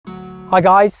Hi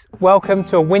guys, welcome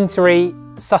to a wintry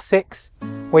Sussex,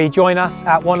 where you join us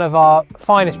at one of our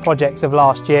finest projects of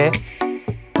last year.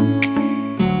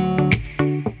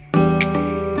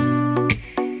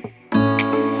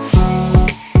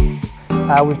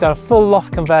 We've done a full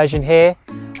loft conversion here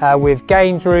with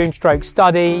games room, stroke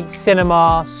study,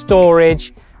 cinema,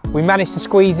 storage. We managed to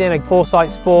squeeze in a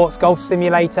Foresight Sports golf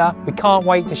simulator. We can't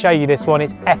wait to show you this one,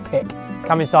 it's epic.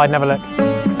 Come inside and have a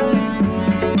look.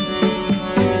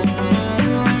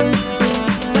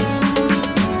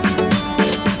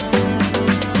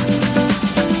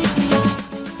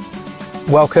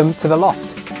 Welcome to the loft.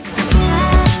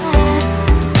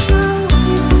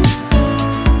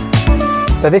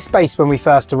 So this space when we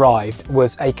first arrived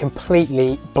was a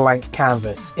completely blank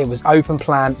canvas. It was open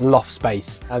plan loft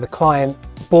space. The client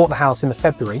bought the house in the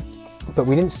February, but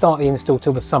we didn't start the install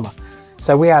till the summer.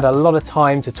 So we had a lot of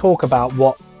time to talk about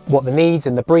what the needs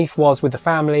and the brief was with the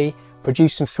family,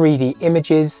 produce some 3D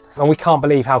images, and we can't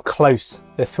believe how close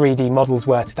the 3D models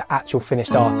were to the actual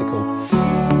finished article.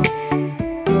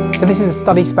 So this is a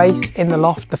study space in the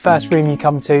loft, the first room you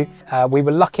come to. We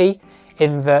were lucky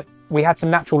in that we had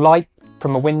some natural light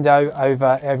from a window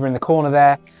over in the corner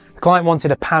there. The client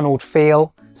wanted a panelled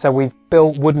feel, so we've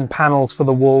built wooden panels for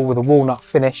the wall with a walnut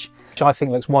finish, which I think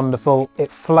looks wonderful.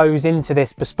 It flows into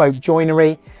this bespoke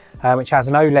joinery, which has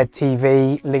an OLED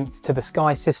TV linked to the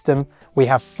Sky system. We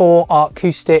have 4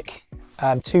 Artcoustic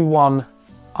 2-1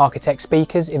 Architect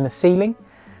speakers in the ceiling.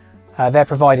 They're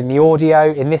providing the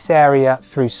audio in this area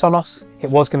through SONOS. It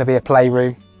was going to be a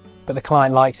playroom, but the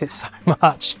client likes it so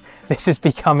much. This has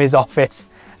become his office,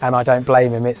 and I don't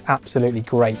blame him. It's absolutely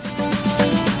great.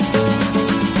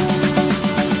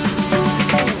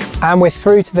 And we're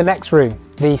through to the next room,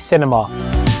 the cinema.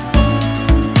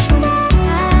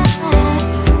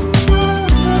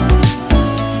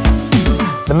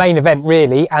 The main event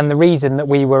really, and the reason that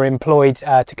we were employed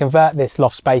to convert this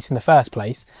loft space in the first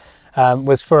place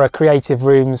was for a Cre8tive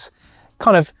Rooms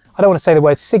kind of, I don't want to say the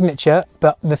word signature,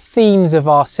 but the themes of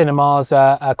our cinemas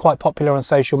are quite popular on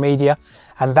social media,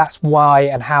 and that's why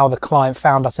and how the client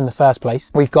found us in the first place.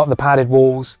 We've got the padded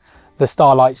walls, the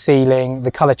starlight ceiling,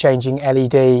 the colour changing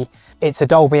LED. It's a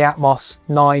Dolby Atmos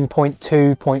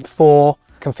 9.2.4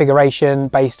 configuration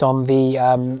based on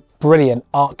the brilliant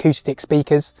Artcoustic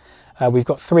speakers. We've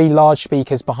got 3 large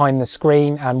speakers behind the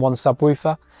screen and 1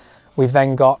 subwoofer. We've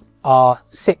then got our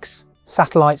 6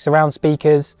 satellite surround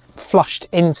speakers flushed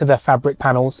into the fabric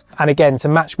panels, and again to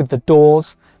match with the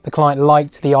doors, the client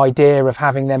liked the idea of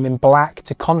having them in black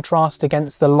to contrast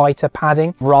against the lighter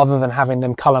padding rather than having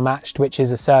them colour matched, which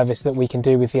is a service that we can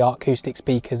do with the Artcoustic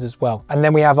speakers as well. And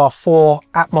then we have our 4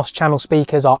 Atmos channel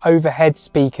speakers, our overhead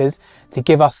speakers, to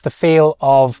give us the feel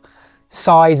of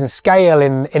size and scale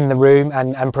in the room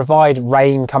and provide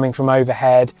rain coming from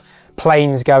overhead,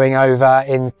 planes going over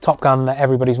in Top Gun that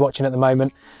everybody's watching at the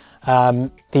moment.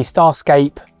 The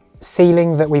Starscape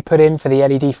ceiling that we put in for the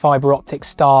LED fibre optic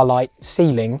starlight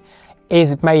ceiling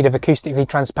is made of acoustically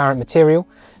transparent material.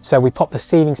 So we pop the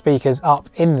ceiling speakers up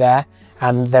in there,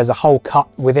 and there's a hole cut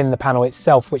within the panel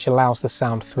itself which allows the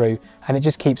sound through, and it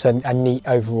just keeps a neat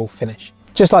overall finish.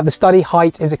 Just like the study,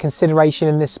 height is a consideration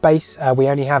in this space. We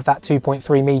only have that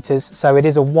 2.3 metres, so it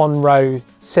is a 1-row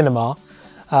cinema.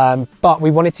 But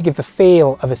we wanted to give the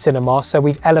feel of a cinema, so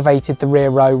we've elevated the rear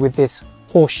row with this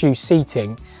horseshoe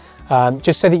seating,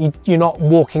 just so that you're not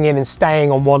walking in and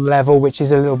staying on one level, which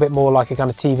is a little bit more like a kind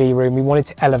of TV room. We wanted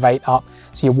to elevate up,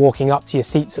 so you're walking up to your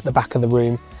seats at the back of the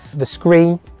room. The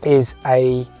screen is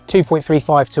a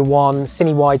 2.35:1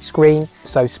 cine-wide screen,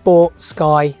 so Sport,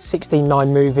 Sky,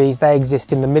 16:9 movies, they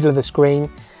exist in the middle of the screen,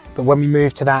 but when we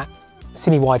move to that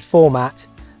cine-wide format,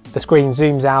 the screen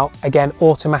zooms out, again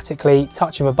automatically,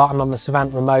 touch of a button on the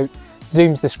Savant remote,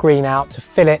 zooms the screen out to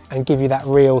fill it and give you that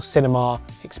real cinema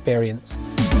experience.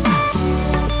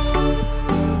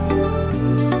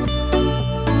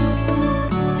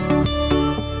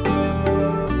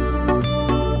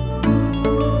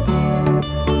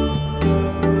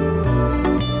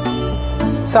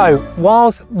 So,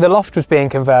 whilst the loft was being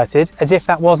converted, as if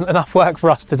that wasn't enough work for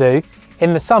us to do,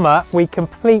 in the summer we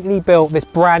completely built this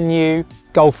brand new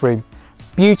golf room.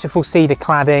 Beautiful cedar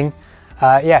cladding.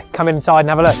 Yeah, come inside and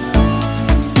have a look.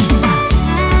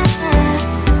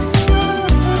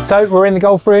 So we're in the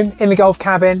golf room, in the golf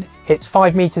cabin. It's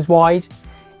 5 metres wide,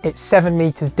 it's 7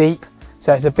 metres deep,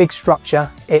 so it's a big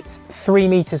structure. It's 3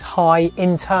 metres high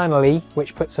internally,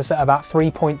 which puts us at about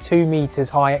 3.2 metres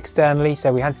high externally,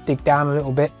 so we had to dig down a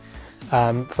little bit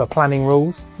for planning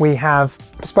rules. We have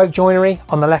bespoke joinery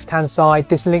on the left-hand side.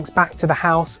 This links back to the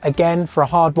house again for a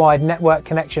hardwired network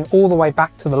connection all the way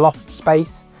back to the loft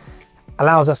space.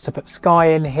 Allows us to put Sky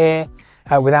in here,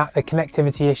 without the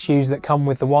connectivity issues that come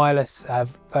with the wireless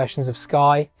versions of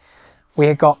Sky. We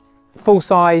have got full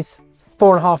size,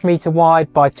 4.5 metre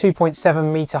wide by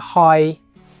 2.7 metre high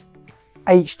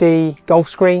HD golf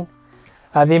screen.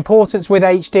 The importance with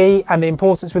HD and the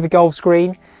importance with the golf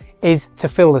screen is to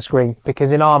fill the screen,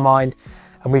 because in our mind,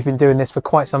 and we've been doing this for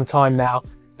quite some time now,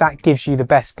 that gives you the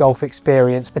best golf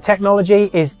experience. The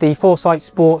technology is the Foresight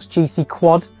Sports GC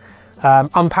Quad.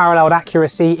 Unparalleled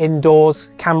accuracy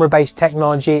indoors, camera-based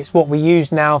technology. It's what we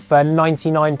use now for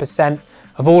 99%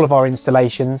 of all of our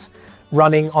installations,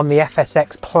 running on the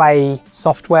FSX Play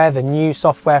software, the new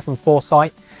software from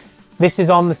Foresight. This is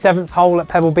on the 7th hole at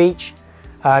Pebble Beach.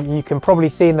 You can probably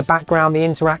see in the background the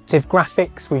interactive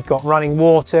graphics. We've got running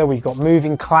water, we've got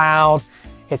moving cloud.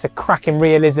 It's a cracking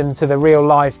realism to the real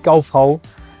life golf hole.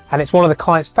 And it's one of the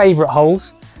client's favourite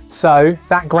holes. So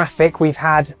that graphic we've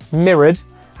had mirrored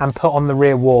and put on the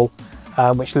rear wall,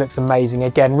 which looks amazing.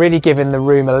 Again, really giving the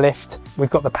room a lift. We've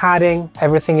got the padding,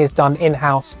 everything is done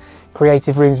in-house.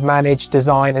 Cre8tive Rooms manage,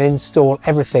 design and install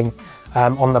everything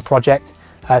on the project.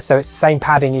 So it's the same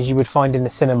padding as you would find in the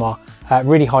cinema.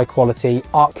 Really high quality.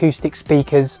 Artcoustic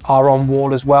speakers are on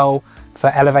wall as well for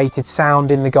elevated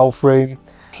sound in the golf room.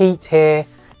 Heat here.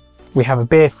 We have a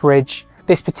beer fridge.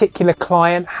 This particular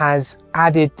client has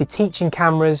added the teaching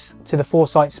cameras to the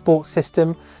Foresight Sports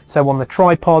system. So on the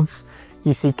tripods,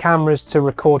 you see cameras to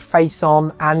record face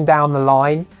on and down the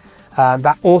line.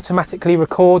 That automatically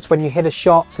records when you hit a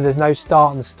shot, so there's no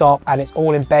start and stop, and it's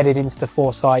all embedded into the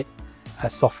Foresight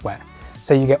software.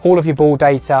 So you get all of your ball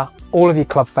data, all of your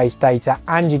club face data,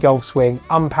 and your golf swing,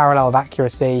 unparalleled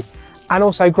accuracy, and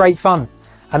also great fun.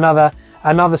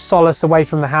 Another solace away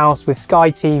from the house with Sky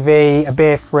TV, a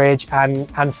beer fridge,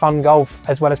 and fun golf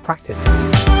as well as practice.